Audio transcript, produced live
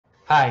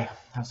Hi,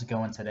 how's it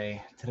going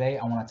today? Today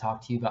I want to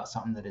talk to you about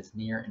something that is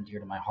near and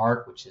dear to my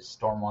heart, which is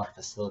stormwater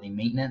facility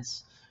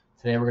maintenance.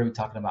 Today we're going to be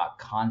talking about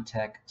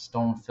Contech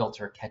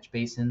Stormfilter catch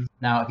basins.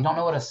 Now, if you don't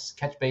know what a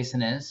catch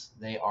basin is,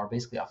 they are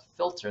basically a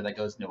filter that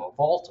goes into a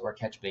vault or a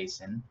catch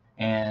basin,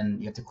 and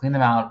you have to clean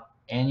them out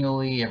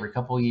annually every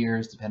couple of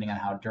years, depending on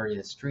how dirty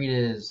the street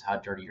is, how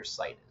dirty your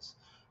site is.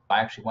 I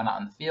actually went out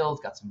in the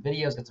field, got some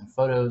videos, got some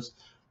photos,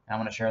 and I'm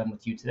going to share them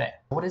with you today.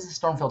 What is a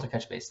storm filter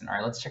catch basin? All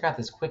right, let's check out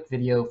this quick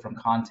video from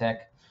Contech.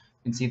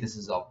 You can see this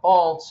is a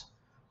vault.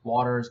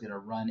 Water is going to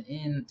run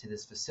into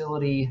this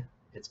facility.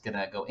 It's going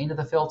to go into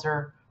the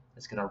filter.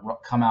 It's going to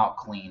come out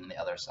clean on the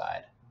other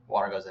side.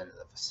 Water goes into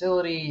the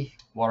facility.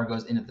 Water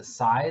goes into the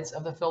sides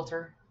of the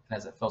filter. And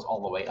as it fills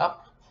all the way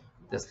up,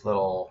 this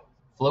little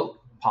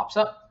float pops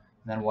up.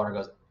 And then water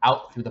goes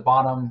out through the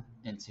bottom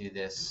into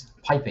this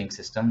piping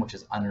system, which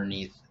is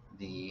underneath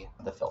the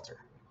filter.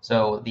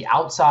 So the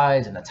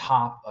outsides and the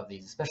top of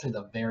these, especially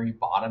the very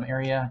bottom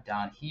area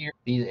down here,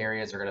 these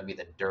areas are going to be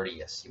the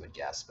dirtiest, you would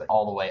guess, but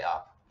all the way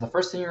up. The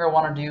first thing you're going to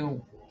want to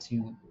do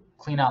to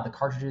clean out the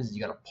cartridges is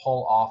you got to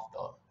pull off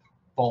the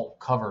vault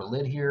cover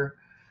lid here.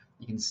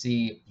 You can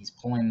see he's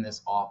pulling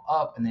this off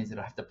up, and then he's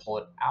going to have to pull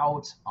it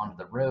out onto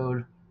the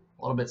road.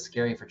 A little bit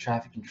scary for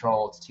traffic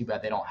control. It's too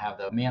bad they don't have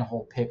the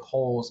manhole pick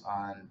holes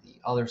on the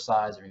other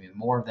sides, or maybe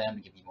more of them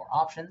to give you more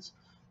options.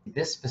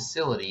 This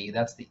facility,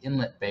 that's the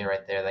inlet bay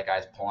right there that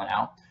guy's pulling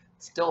out,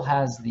 still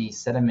has the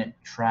sediment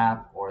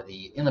trap or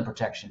the inlet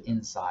protection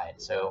inside.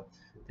 So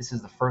this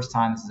is the first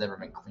time this has ever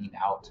been cleaned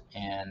out,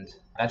 and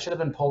that should have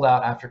been pulled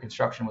out after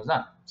construction was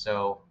done.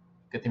 So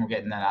good thing we're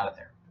getting that out of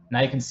there.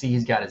 Now you can see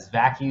he's got his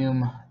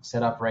vacuum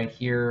set up right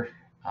here.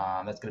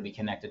 That's going to be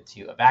connected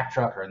to a vac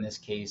truck, or in this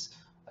case,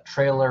 a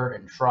trailer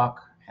and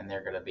truck, and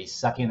they're going to be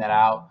sucking that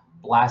out,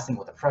 blasting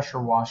with a pressure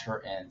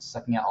washer and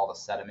sucking out all the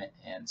sediment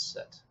and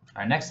soot. All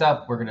right, next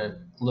up, we're going to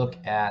look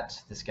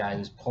at this guy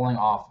who's pulling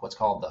off what's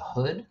called the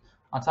hood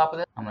on top of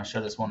it. I'm going to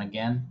show this one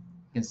again.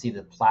 You can see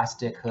the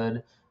plastic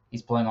hood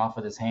he's pulling off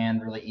with his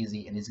hand really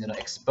easy, and he's going to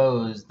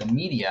expose the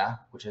media,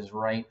 which is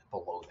right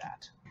below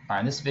that. All right,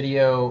 in this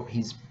video,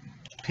 he's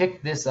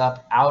picked this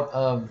up out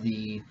of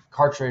the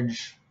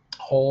cartridge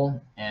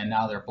hole, and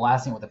now they're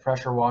blasting it with a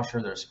pressure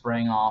washer. They're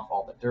spraying off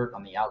all the dirt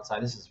on the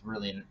outside. This is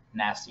really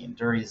nasty and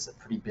dirty. This is a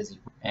pretty busy,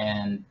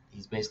 and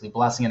he's basically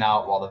blasting it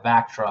out while the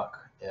vac truck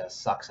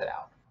sucks it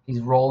out. He's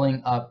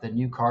rolling up the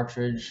new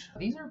cartridge.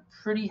 These are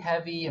pretty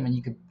heavy. I mean,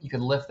 you could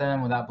lift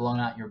them without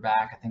blowing out your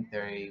back. I think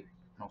they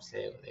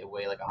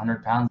weigh like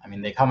 100 pounds. I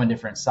mean, they come in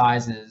different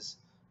sizes.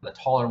 The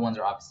taller ones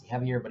are obviously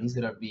heavier, but he's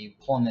gonna be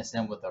pulling this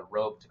in with a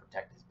rope to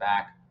protect his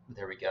back.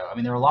 There we go. I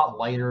mean, they're a lot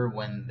lighter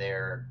when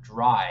they're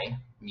dry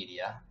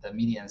media. The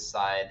media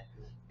inside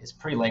is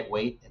pretty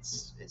lightweight.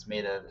 It's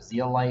made of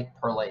zeolite,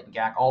 perlite, and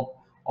GAC,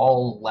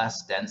 all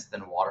less dense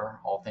than water,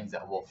 all things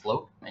that will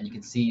float. And you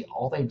can see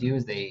all they do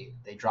is they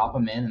drop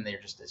them in, and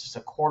it's just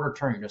a quarter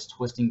turn. You're just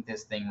twisting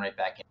this thing right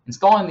back in.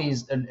 Installing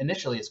these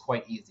initially is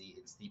quite easy.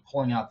 It's the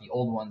pulling out the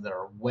old ones that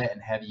are wet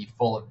and heavy,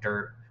 full of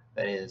dirt,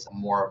 that is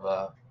more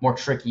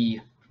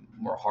tricky,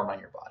 more hard on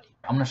your body.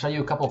 I'm going to show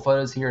you a couple of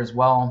photos here as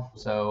well.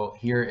 So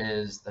here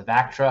is the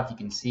vac truck. You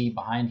can see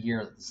behind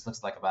here, this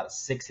looks like about a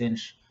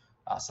 6-inch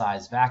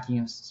size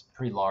vacuum. It's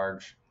pretty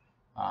large.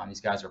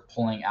 These guys are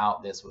pulling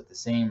out this with the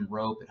same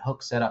rope and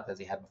hook setup as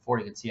he had before.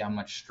 You can see how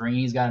much strain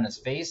he's got in his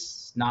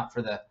face.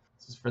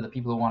 This is for the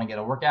people who want to get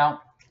a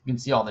workout. You can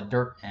see all the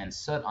dirt and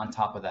soot on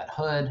top of that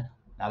hood.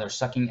 Now they're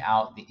sucking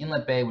out the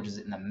inlet bay, which is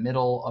in the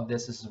middle of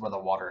this. This is where the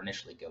water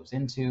initially goes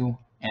into.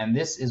 And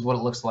this is what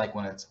it looks like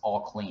when it's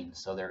all clean.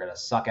 So they're going to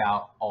suck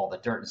out all the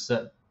dirt and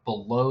soot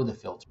below the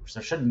filter. So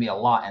there shouldn't be a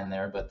lot in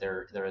there, but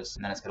there is,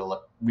 and then it's going to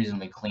look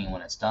reasonably clean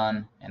when it's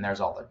done. And there's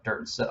all the dirt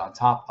and soot on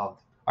top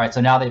of. All right,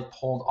 so now they've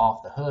pulled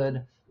off the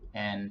hood,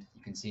 and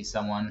you can see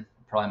someone,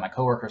 probably my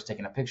coworker's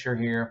taking a picture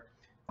here.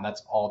 And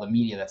that's all the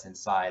media that's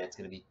inside. It's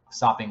going to be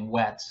sopping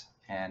wet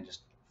and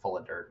just full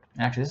of dirt.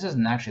 And actually, this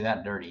isn't actually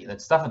that dirty. The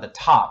stuff at the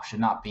top should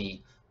not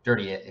be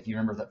dirty. If you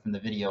remember that from the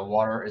video,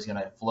 water is going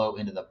to flow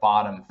into the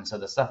bottom, and so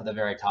the stuff at the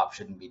very top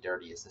shouldn't be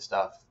dirty. It's the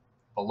stuff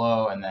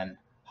below and then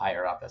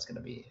higher up that's going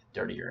to be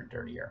dirtier and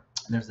dirtier.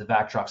 And there's the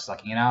vac truck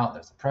sucking it out.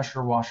 There's the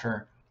pressure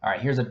washer. All right,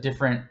 here's a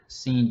different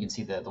scene. You can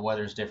see the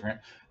weather's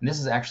different. And this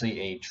is actually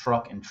a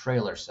truck and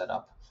trailer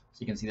setup. So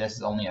you can see this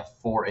is only a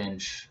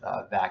 4-inch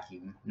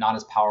vacuum, not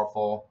as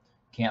powerful,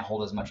 can't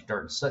hold as much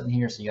dirt and soot in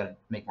here, so you got to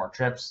make more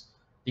trips.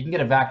 You can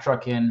get a vac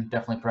truck in,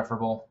 definitely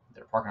preferable.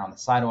 They're parking on the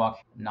sidewalk,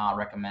 not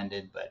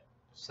recommended, but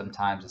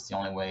sometimes it's the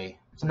only way.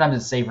 Sometimes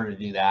it's safer to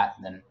do that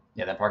than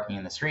parking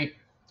in the street,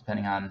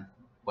 depending on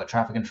what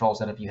traffic control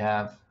setup you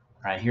have.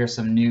 All right, here's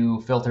some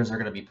new filters they're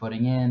going to be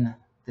putting in.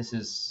 This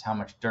is how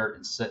much dirt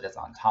and soot that's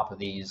on top of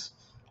these.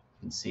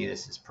 You can see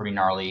this is pretty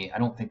gnarly. I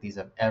don't think these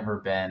have ever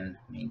been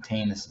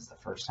maintained. This is the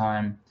first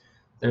time.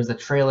 There's the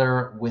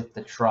trailer with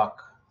the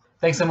truck.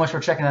 Thanks so much for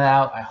checking that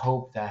out. I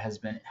hope that has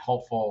been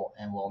helpful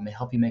and will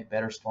help you make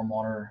better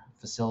stormwater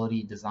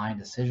facility design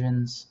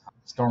decisions.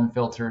 Storm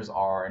filters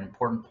are an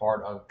important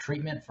part of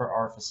treatment for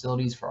our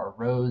facilities, for our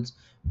roads,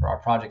 for our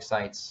project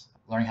sites.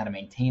 learning how to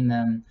maintain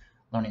them,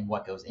 learning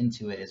what goes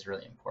into it is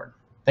really important.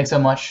 Thanks so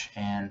much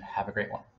and have a great one.